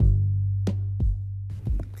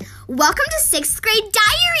Welcome to 6th Grade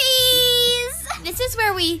Diaries! This is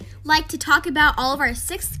where we like to talk about all of our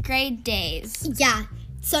 6th grade days. Yeah,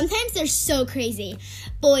 sometimes they're so crazy.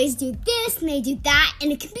 Boys do this and they do that,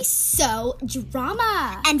 and it can be so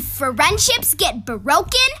drama. And friendships get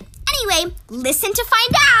broken. Anyway, listen to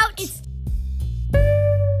find out. It's